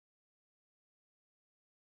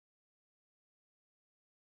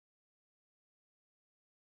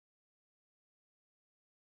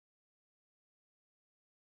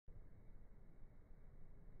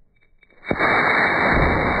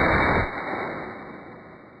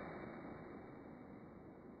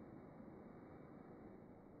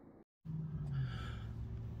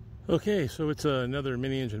Okay, so it's another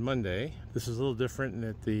Mini Engine Monday. This is a little different in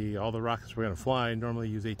that all the rockets we're going to fly normally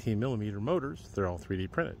use 18mm motors. They're all 3D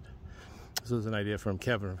printed. This is an idea from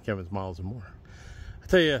Kevin, from Kevin's Models and More. I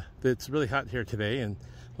tell you, it's really hot here today, and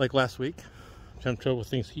like last week, I'm having trouble with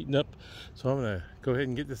things heating up, so I'm going to go ahead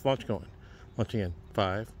and get this launch going. Launching in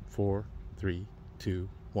 5, 4, 3, 2,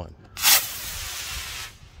 1.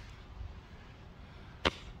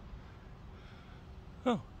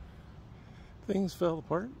 Oh, things fell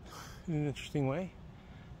apart in an interesting way.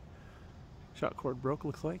 Shot cord broke,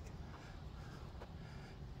 looks like.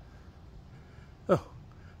 Oh,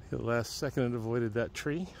 the last second it avoided that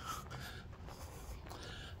tree.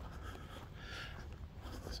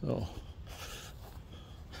 So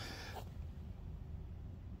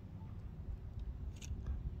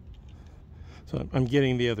I'm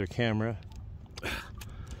getting the other camera.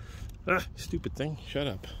 Ah, stupid thing, shut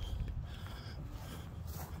up.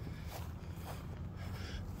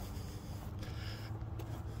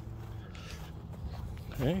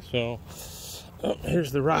 Okay, so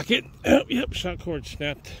here's the rocket. Oh, yep, shot cord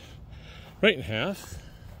snapped right in half.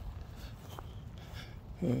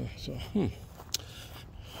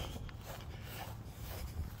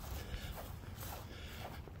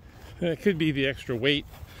 It could be the extra weight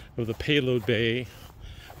of the payload bay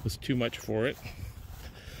was too much for it.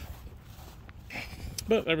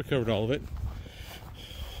 But I recovered all of it.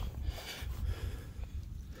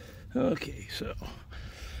 Okay, so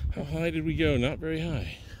how high did we go? Not very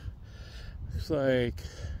high. Looks like,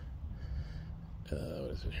 what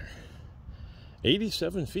is it here?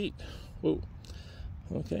 87 feet. Whoa.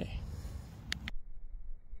 Okay.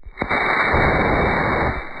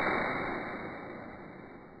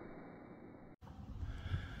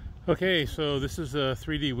 Okay, so this is a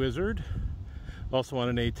 3D Wizard, also on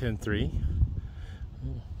an A10 III.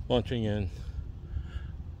 Launching in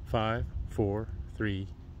 5, 4, 3,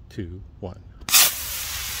 2, 1.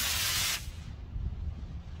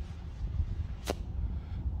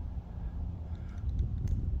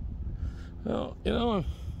 Well, you know, I'm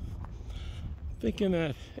thinking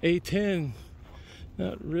that A10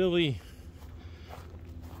 not really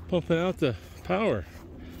pumping out the power,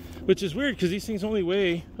 which is weird because these things only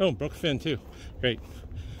weigh, oh, broke fin too. Great.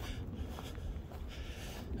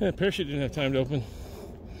 Yeah, parachute didn't have time to open.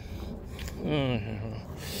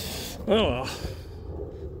 Oh well.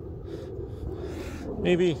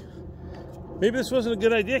 Maybe this wasn't a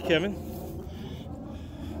good idea, Kevin.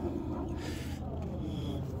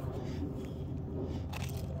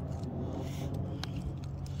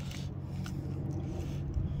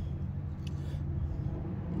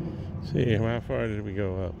 See, how far did we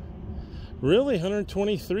go up? Really,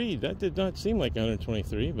 123. That did not seem like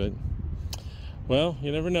 123, but well,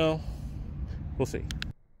 you never know. We'll see.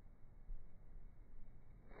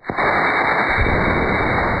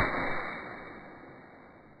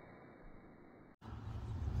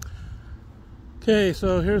 Okay,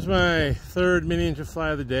 so here's my third Mini Engine fly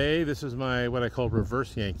of the day. This is my what I call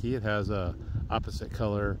reverse Yankee. It has a opposite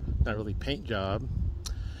color, not really paint job.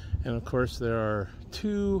 And of course there are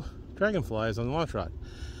two dragonflies on the launch rod.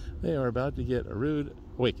 They are about to get a rude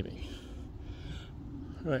awakening.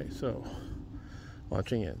 All right, so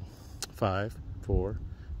launching in 5, 4,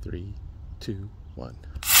 3, 2, 1.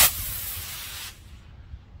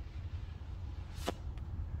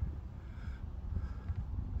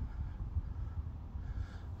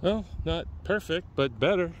 Well, not perfect, but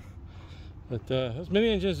better. But those Mini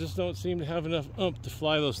Engines just don't seem to have enough oomph to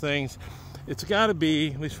fly those things. It's got to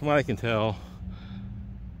be, at least from what I can tell,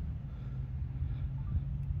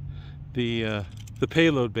 the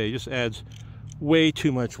payload bay just adds way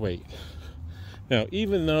too much weight. Now,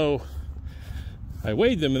 even though I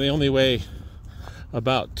weighed them and they only weigh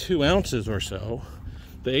about 2 ounces or so,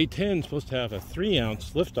 the A10 is supposed to have a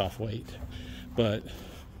 3-ounce liftoff weight, but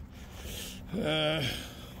I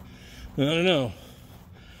don't know.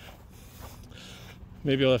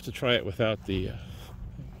 Maybe I'll have to try it without the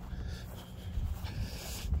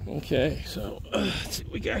okay, so let's see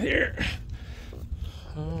what we got here.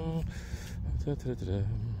 All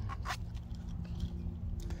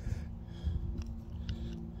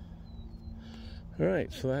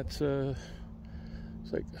right, so that's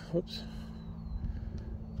it's like, whoops,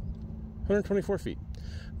 124 feet.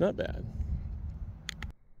 Not bad.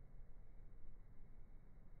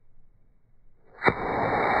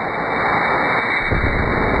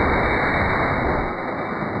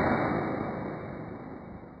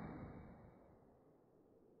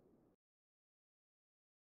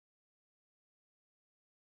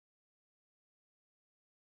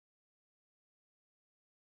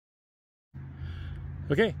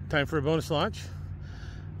 Okay, time for a bonus launch.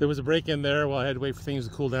 there was a break in there while I had to wait for things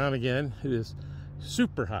to cool down again. It is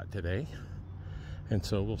super hot today, and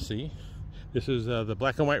so we'll see. This is the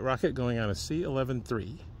black and white rocket going on a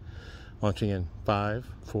C-11-3, launching in 5,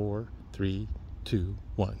 4, 3, 2,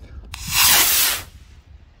 1.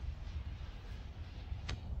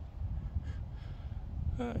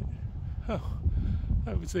 All right. Oh,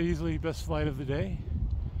 I would say easily best flight of the day.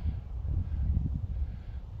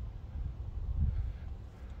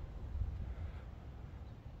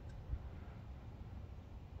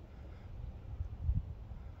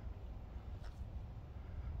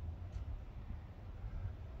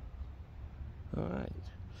 All right.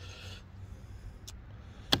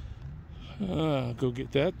 Go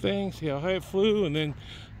get that thing, see how high it flew, and then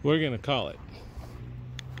we're gonna call it.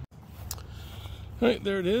 All right,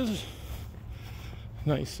 there it is.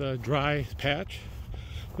 Nice dry patch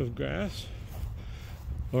of grass,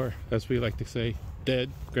 or as we like to say,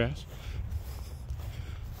 dead grass.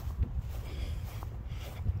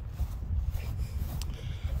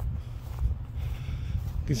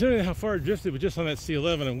 Considering how far it drifted with just on that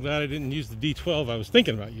C-11, I'm glad I didn't use the D-12 I was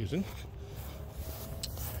thinking about using.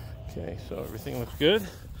 Okay, so everything looks good.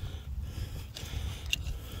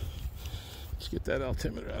 Let's get that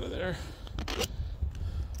altimeter out of there.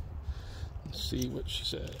 Let's see what she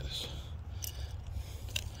says.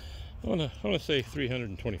 I wanna say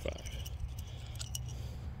 325.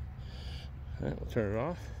 All right, we'll turn it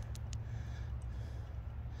off.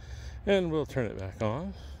 And we'll turn it back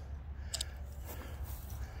on.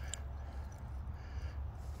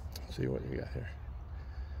 Let's see what you got here.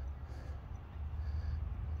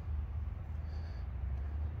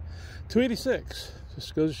 286.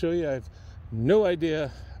 Just goes to show you I have no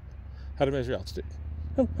idea how to measure altitude.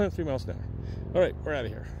 Oh, 3 miles an hour. All right, we're out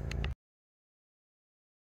of here.